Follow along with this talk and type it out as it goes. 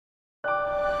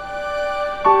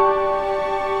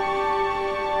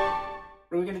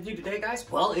to do today, guys?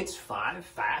 Well, it's 5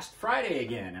 Fast Friday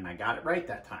again, and I got it right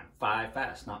that time. 5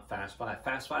 Fast, not Fast 5.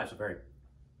 Fast 5 is a very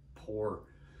poor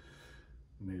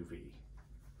movie.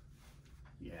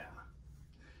 Yeah.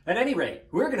 At any rate,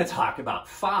 we're going to talk about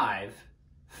 5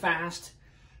 fast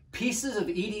pieces of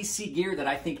EDC gear that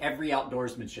I think every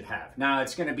outdoorsman should have. Now,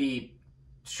 it's going to be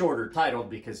shorter titled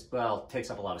because, well, it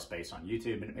takes up a lot of space on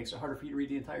YouTube and it makes it harder for you to read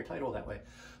the entire title that way.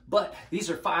 But these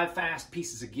are 5 fast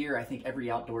pieces of gear I think every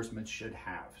outdoorsman should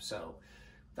have. So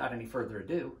without any further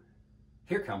ado,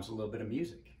 here comes a little bit of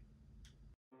music.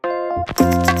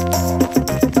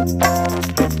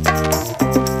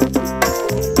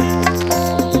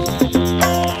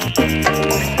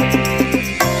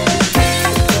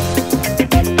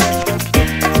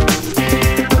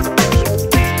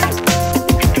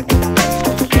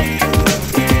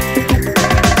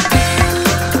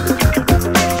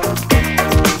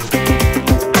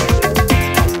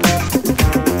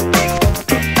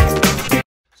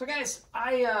 So guys,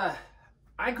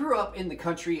 I grew up in the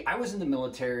country. I was in the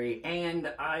military,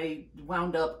 and I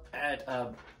wound up at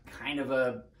a kind of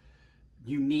a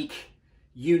unique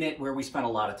unit where we spent a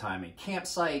lot of time in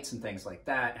campsites and things like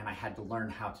that, and I had to learn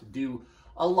how to do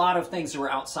a lot of things that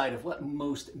were outside of what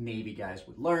most Navy guys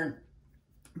would learn.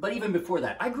 But even before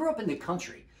that, I grew up in the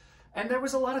country, and there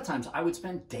was a lot of times I would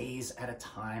spend days at a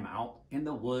time out in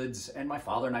the woods, and my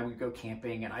father and I would go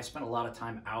camping, and I spent a lot of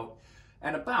time out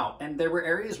and about. And there were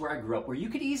areas where I grew up where you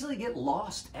could easily get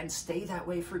lost and stay that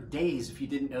way for days if you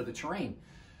didn't know the terrain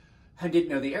and didn't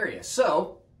know the area.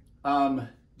 So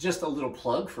just a little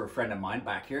plug for a friend of mine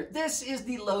back here. This is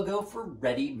the logo for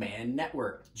Ready Man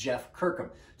Network, Jeff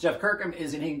Kirkham. Jeff Kirkham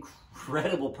is an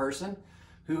incredible person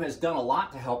who has done a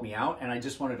lot to help me out, and I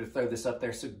just wanted to throw this up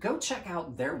there. So go check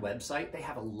out their website. They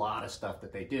have a lot of stuff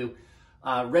that they do.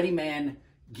 Ready Man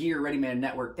Gear, Ready Man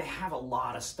Network, they have a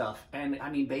lot of stuff. And I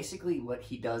mean, basically what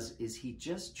he does is he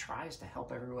just tries to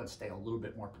help everyone stay a little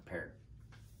bit more prepared.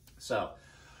 So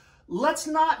let's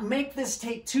not make this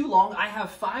take too long. I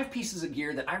have 5 pieces of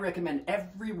gear that I recommend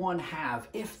everyone have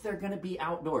if they're going to be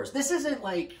outdoors. This isn't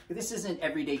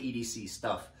everyday EDC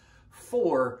stuff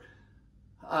for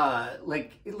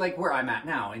like where I'm at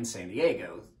now in San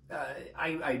Diego.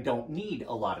 I don't need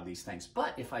a lot of these things,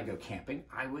 but if I go camping,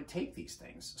 I would take these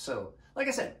things. So, like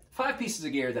I said, 5 pieces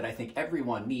of gear that I think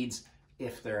everyone needs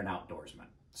if they're an outdoorsman.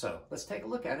 So let's take a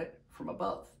look at it from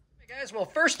above. Hey guys, well,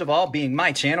 first of all, being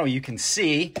my channel, you can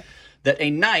see that a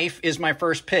knife is my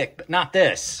first pick, but not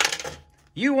this.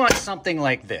 You want something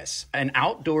like this, an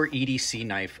outdoor EDC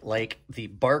knife like the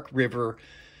Bark River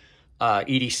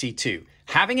EDC2.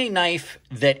 Having a knife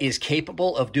that is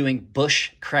capable of doing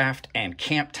bushcraft and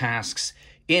camp tasks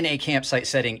in a campsite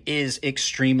setting is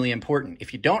extremely important.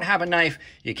 If you don't have a knife,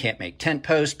 you can't make tent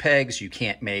post pegs, you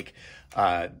can't make,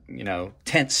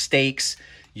 tent stakes,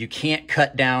 you can't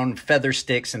cut down feather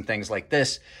sticks and things like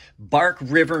this. Bark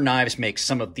River knives make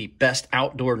some of the best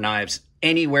outdoor knives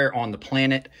anywhere on the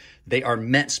planet. They are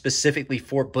meant specifically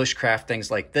for bushcraft, things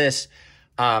like this.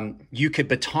 You could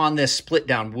baton this, split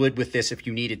down wood with this if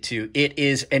you needed to. It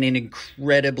is an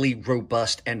incredibly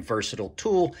robust and versatile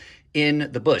tool in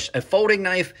the bush. A folding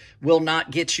knife will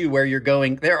not get you where you're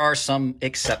going. There are some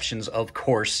exceptions, of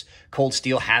course. Cold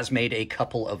Steel has made a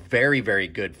couple of very, very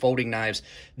good folding knives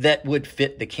that would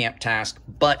fit the camp task,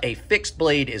 but a fixed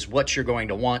blade is what you're going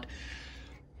to want.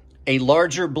 A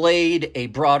larger blade, a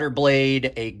broader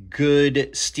blade, a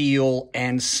good steel,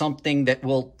 and something that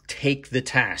will take the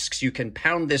tasks. You can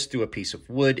pound this through a piece of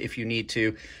wood if you need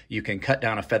to. You can cut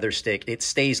down a feather stick. It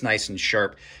stays nice and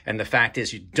sharp. And the fact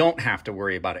is, you don't have to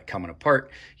worry about it coming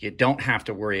apart. You don't have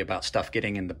to worry about stuff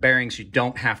getting in the bearings. You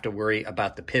don't have to worry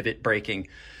about the pivot breaking,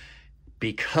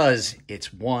 because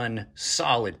it's one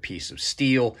solid piece of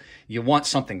steel. You want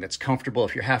something that's comfortable.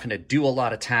 If you're having to do a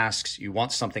lot of tasks, you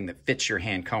want something that fits your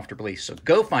hand comfortably. So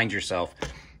go find yourself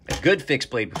a good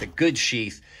fixed blade with a good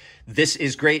sheath. This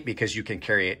is great because you can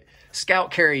carry it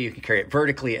scout carry, you can carry it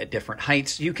vertically at different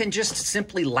heights. You can just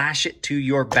simply lash it to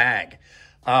your bag.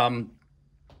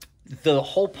 The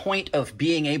whole point of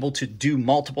being able to do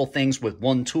multiple things with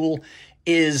one tool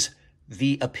is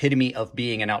the epitome of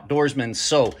being an outdoorsman.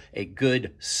 So a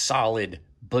good, solid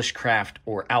bushcraft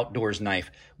or outdoors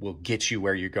knife will get you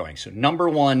where you're going. So number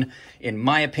one, in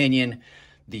my opinion,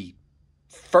 the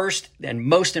first and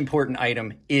most important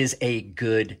item is a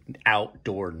good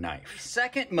outdoor knife.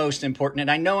 Second most important,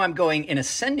 and I know I'm going in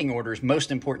ascending orders,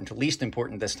 most important to least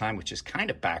important this time, which is kind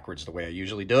of backwards the way I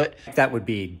usually do it. That would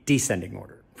be descending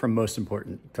order from most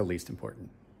important to least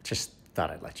important. Just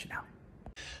thought I'd let you know.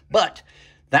 But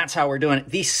that's how we're doing it.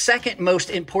 The second most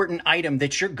important item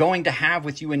that you're going to have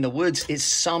with you in the woods is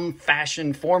some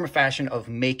form or fashion of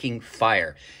making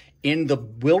fire. In the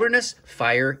wilderness,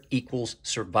 fire equals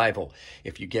survival.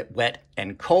 If you get wet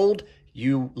and cold,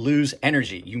 you lose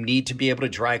energy. You need to be able to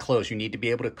dry clothes. You need to be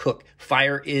able to cook.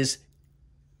 Fire is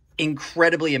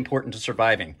incredibly important to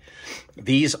surviving.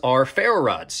 These are ferro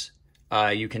rods.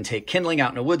 You can take kindling out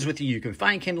in the woods with you. You can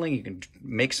find kindling. You can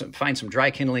find some dry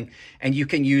kindling, and you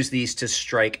can use these to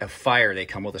strike a fire. They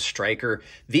come with a striker.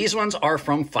 These ones are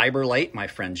from Fiber Light. My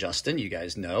friend Justin, you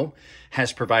guys know,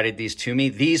 has provided these to me.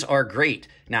 These are great.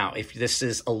 Now, if this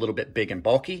is a little bit big and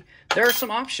bulky, there are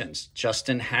some options.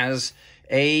 Justin has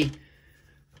a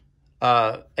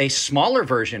smaller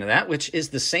version of that, which is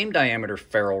the same diameter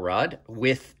ferro rod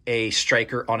with a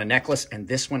striker on a necklace, and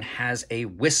this one has a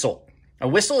whistle. A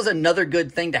whistle is another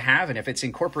good thing to have, and if it's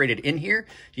incorporated in here,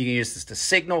 you can use this to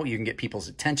signal. You can get people's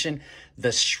attention.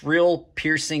 The shrill,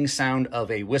 piercing sound of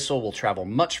a whistle will travel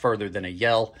much further than a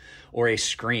yell or a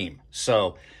scream.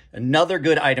 So another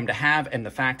good item to have, and the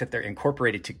fact that they're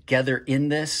incorporated together in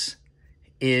this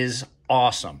is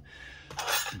awesome.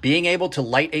 Being able to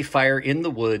light a fire in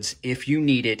the woods if you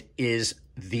need it is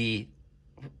the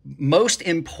most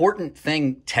important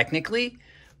thing technically,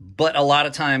 but a lot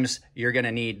of times you're going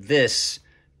to need this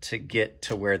to get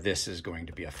to where this is going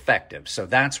to be effective. So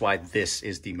that's why this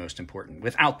is the most important.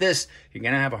 Without this, you're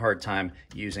going to have a hard time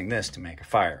using this to make a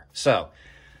fire. So,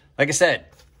 like I said,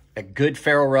 a good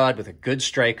ferro rod with a good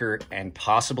striker and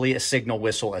possibly a signal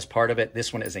whistle as part of it.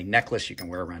 This one is a necklace you can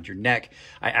wear around your neck.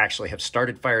 I actually have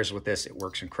started fires with this. It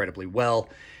works incredibly well.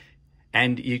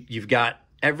 And you've got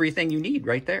everything you need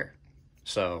right there.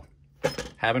 So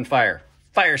having fire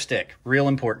stick, real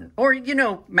important. Or, you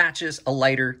know, matches, a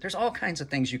lighter. There's all kinds of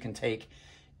things you can take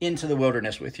into the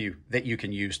wilderness with you that you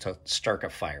can use to start a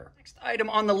fire. Next item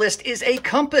on the list is a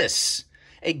compass.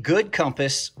 A good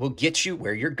compass will get you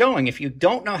where you're going. If you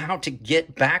don't know how to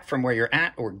get back from where you're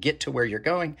at or get to where you're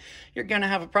going to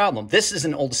have a problem. This is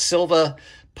an old Silva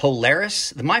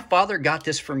Polaris. My father got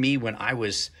this for me when I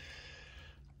was,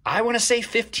 I want to say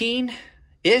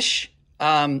 15-ish.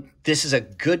 This is a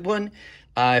good one.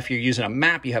 If you're using a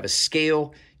map, you have a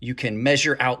scale. You can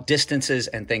measure out distances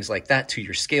and things like that to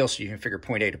your scale, so you can figure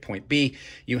point A to point B.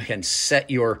 You can set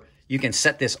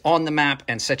this on the map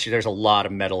and there's a lot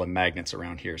of metal and magnets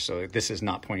around here, so this is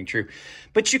not pointing true.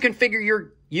 But you can figure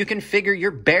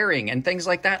your bearing and things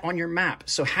like that on your map.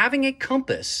 So having a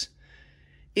compass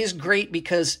is great,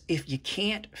 because if you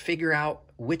can't figure out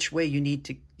which way you need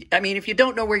to, if you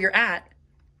don't know where you're at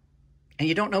and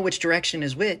you don't know which direction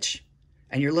is which,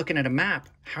 and you're looking at a map,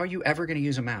 how are you ever going to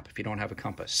use a map if you don't have a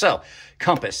compass? So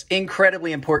compass,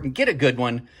 incredibly important. Get a good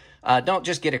one. Don't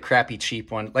just get a crappy,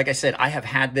 cheap one. Like I said, I have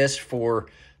had this for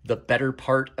the better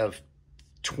part of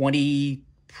 20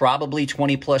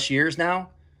 plus years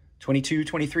now. 22,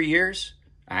 23 years.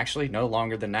 Actually, no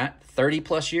longer than that. 30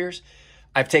 plus years.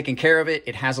 I've taken care of it.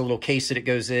 It has a little case that it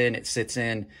goes in. It sits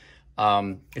in.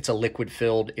 It's a liquid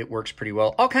filled. It works pretty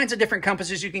well. All kinds of different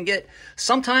compasses you can get.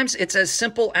 Sometimes it's as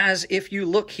simple as, if you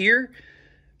look here,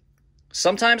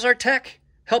 sometimes our tech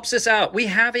helps us out. We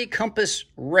have a compass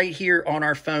right here on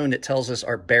our phone that tells us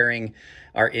our bearing,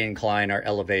 our incline, our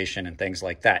elevation, and things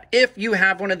like that. If you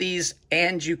have one of these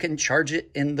and you can charge it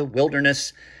in the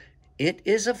wilderness, it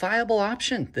is a viable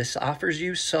option. This offers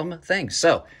you some things.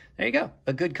 So there you go.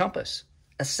 A good compass,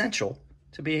 essential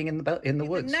to being in the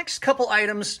woods. The next couple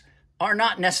items are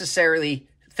not necessarily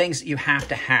things that you have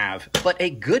to have, but a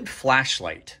good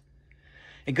flashlight.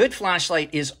 A good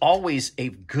flashlight is always a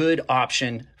good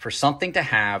option for something to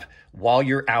have while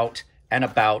you're out and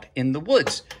about in the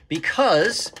woods,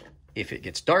 because if it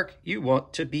gets dark, you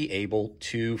want to be able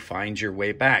to find your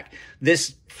way back.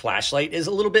 This flashlight is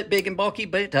a little bit big and bulky,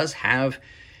 but it does have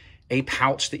a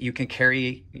pouch that you can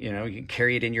carry. You can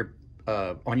carry it in your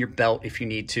on your belt if you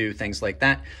need to, things like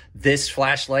that. This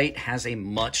flashlight has a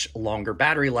much longer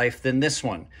battery life than this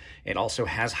one. It also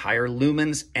has higher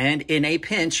lumens, and in a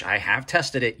pinch, I have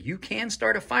tested it, you can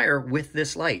start a fire with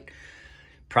this light.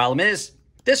 Problem is,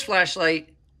 this flashlight,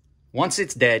 once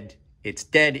it's dead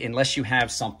unless you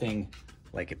have something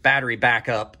like a battery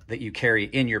backup that you carry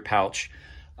in your pouch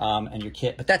and your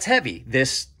kit, but that's heavy.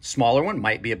 This smaller one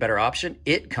might be a better option.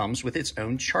 It comes with its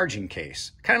own charging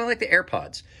case, kind of like the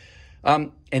AirPods.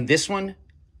 And this one,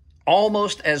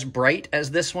 almost as bright as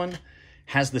this one,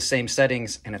 has the same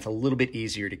settings, and it's a little bit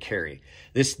easier to carry.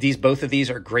 Both of these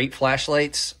are great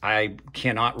flashlights. I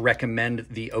cannot recommend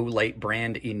the Olight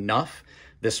brand enough.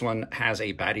 This one has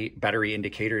a battery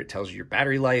indicator. It tells you your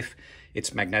battery life.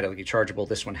 It's magnetically chargeable.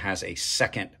 This one has a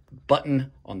second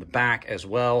button on the back as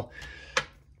well.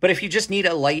 But if you just need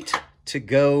a light to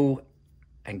go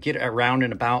and get around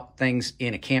and about things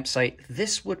in a campsite,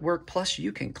 this would work. Plus,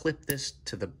 you can clip this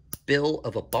to the bill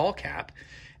of a ball cap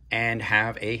and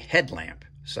have a headlamp.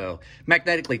 So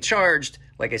magnetically charged,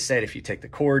 like I said, if you take the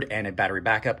cord and a battery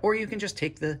backup, or you can just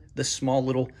take the small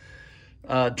little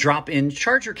drop-in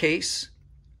charger case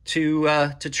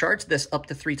to charge this up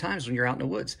to 3 times when you're out in the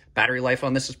woods. Battery life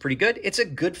on this is pretty good. It's a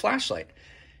good flashlight.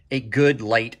 A good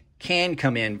light can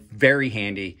come in very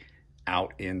handy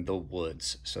out in the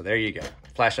woods. So there you go.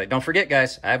 Flashlight. Don't forget,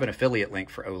 guys, I have an affiliate link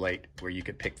for Olight where you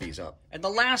could pick these up. And the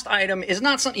last item is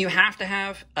not something you have to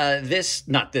have.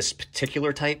 Not this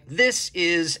particular type. This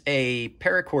is a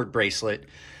paracord bracelet.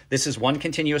 This is one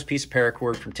continuous piece of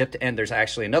paracord from tip to end. There's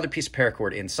actually another piece of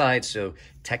paracord inside, so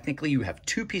technically you have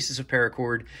 2 pieces of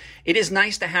paracord. It is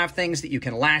nice to have things that you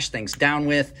can lash things down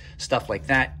with, stuff like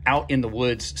that, out in the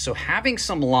woods. So having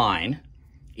some line,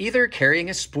 either carrying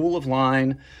a spool of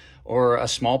line or a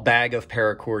small bag of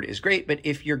paracord is great, but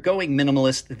if you're going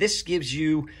minimalist, this gives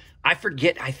you, I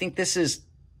forget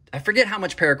how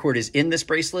much paracord is in this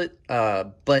bracelet,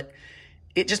 but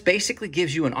it just basically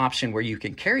gives you an option where you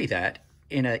can carry that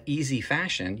in an easy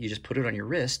fashion. You just put it on your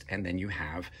wrist and then you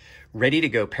have ready to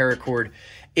go paracord.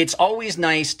 It's always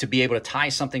nice to be able to tie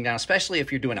something down, especially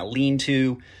if you're doing a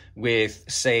lean-to with,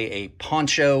 say, a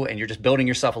poncho and you're just building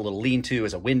yourself a little lean-to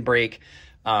as a windbreak,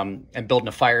 and building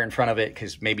a fire in front of it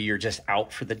because maybe you're just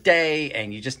out for the day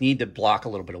and you just need to block a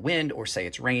little bit of wind, or say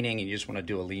it's raining and you just want to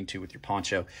do a lean-to with your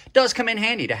poncho. It does come in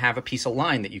handy to have a piece of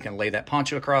line that you can lay that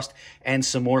poncho across and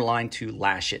some more line to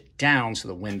lash it down so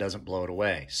the wind doesn't blow it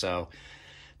away. So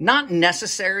not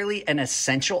necessarily an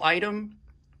essential item,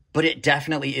 but it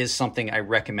definitely is something I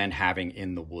recommend having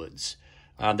in the woods.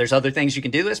 There's other things you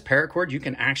can do this. Paracord, you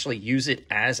can actually use it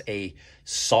as a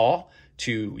saw.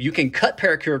 You can cut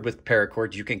paracord with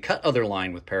paracord. You can cut other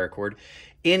line with paracord.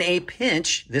 In a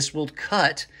pinch, this will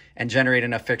cut and generate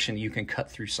enough friction. You can cut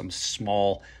through some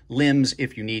small limbs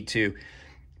if you need to.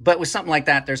 But with something like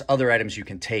that, there's other items you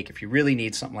can take. If you really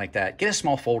need something like that, get a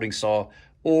small folding saw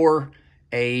or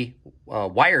a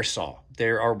wire saw.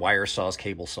 There are wire saws,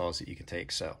 cable saws that you can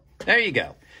take. So there you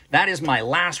go. That is my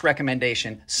last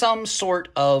recommendation. Some sort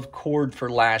of cord for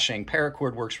lashing.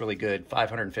 Paracord works really good.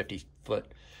 550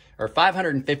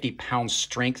 pound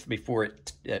strength before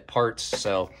it parts.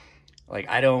 So like,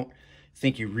 I don't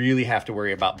think you really have to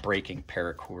worry about breaking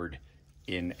paracord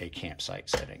in a campsite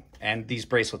setting. And these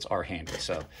bracelets are handy.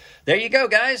 So there you go,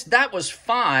 guys. That was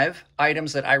 5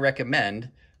 items that I recommend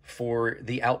for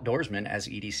the outdoorsman as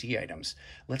EDC items.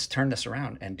 Let's turn this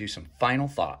around and do some final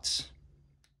thoughts.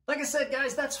 Like I said,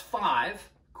 guys, that's 5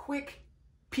 quick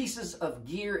pieces of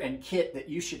gear and kit that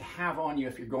you should have on you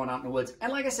if you're going out in the woods.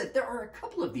 And like I said, there are a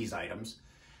couple of these items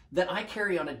that I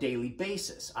carry on a daily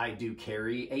basis. I do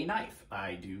carry a knife.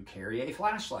 I do carry a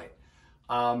flashlight.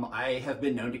 I have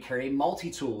been known to carry a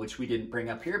multi-tool, which we didn't bring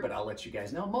up here, but I'll let you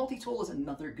guys know. Multi-tool is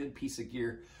another good piece of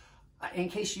gear in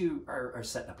case you are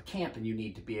setting up a camp and you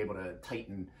need to be able to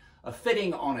tighten a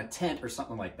fitting on a tent or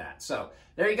something like that. So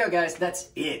there you go, guys. That's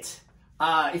it.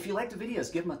 If you like the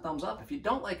videos, give them a thumbs up. If you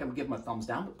don't like them, give them a thumbs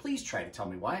down, but please try to tell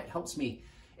me why. It helps me.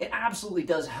 It absolutely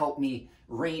does help me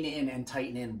rein in and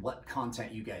tighten in what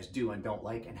content you guys do and don't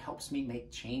like, and helps me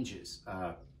make changes.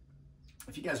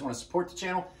 If you guys want to support the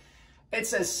channel,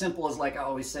 it's as simple as, like I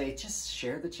always say, just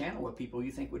share the channel with people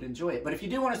you think would enjoy it. But if you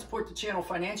do want to support the channel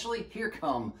financially, here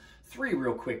come 3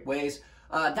 real quick ways.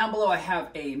 Down below, I have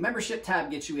a membership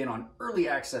tab, gets you in on early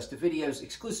access to videos,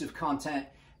 exclusive content,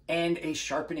 and a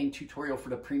sharpening tutorial for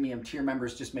the premium tier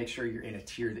members. Just make sure you're in a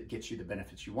tier that gets you the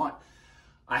benefits you want.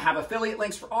 I have affiliate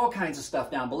links for all kinds of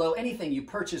stuff down below. Anything you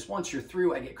purchase, once you're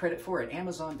through, I get credit for it.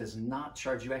 Amazon does not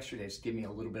charge you extra. They just give me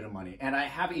a little bit of money. And I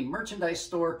have a merchandise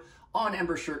store on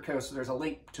Ember Shirt Co. So there's a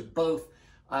link to both.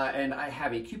 And I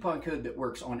have a coupon code that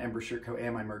works on Ember Shirt Co.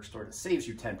 and my merch store that saves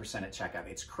you 10% at checkout.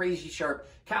 It's CrazySharp,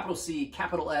 capital C,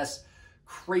 capital S,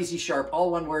 CrazySharp,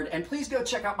 all one word. And please go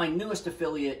check out my newest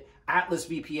affiliate, Atlas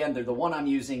VPN. They're the one I'm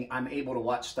using. I'm able to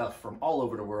watch stuff from all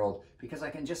over the world because I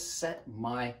can just set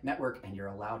my network and you're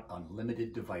allowed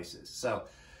unlimited devices. So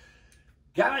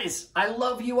guys, I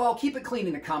love you all. Keep it clean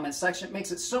in the comment section. It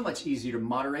makes it so much easier to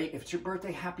moderate. If it's your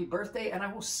birthday, happy birthday, and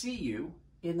I will see you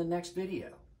in the next video.